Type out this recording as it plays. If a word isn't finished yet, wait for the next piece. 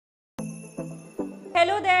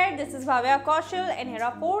Hello there, this is Bhavya Kaushal and here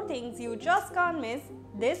are 4 things you just can't miss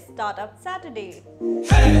this Startup Saturday.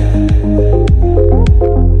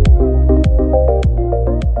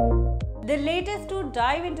 The latest to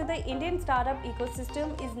dive into the Indian startup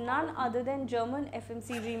ecosystem is none other than German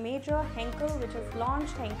FMCG major Henkel, which has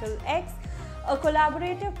launched Henkel X, a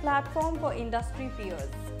collaborative platform for industry peers.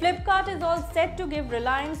 Flipkart is all set to give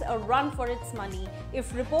Reliance a run for its money.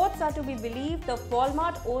 If reports are to be believed, the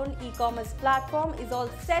Walmart-owned e-commerce platform is all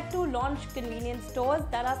set to launch convenience stores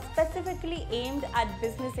that are specifically aimed at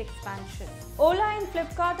business expansion. Ola and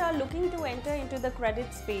Flipkart are looking to enter into the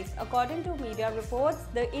credit space. According to media reports,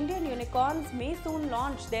 the Indian unicorns may soon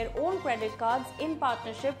launch their own credit cards in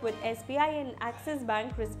partnership with SBI and Axis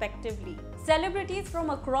Bank respectively. Celebrities from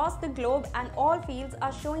across the globe and all fields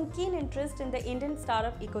are showing keen interest in the Indian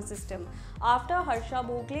startup ecosystem. After Harsha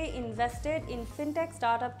Bhogle invested in fintech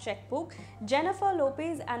startup Checkbook, Jennifer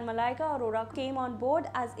Lopez and Malaika Arora came on board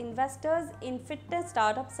as investors in fitness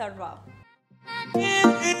startup Sarva.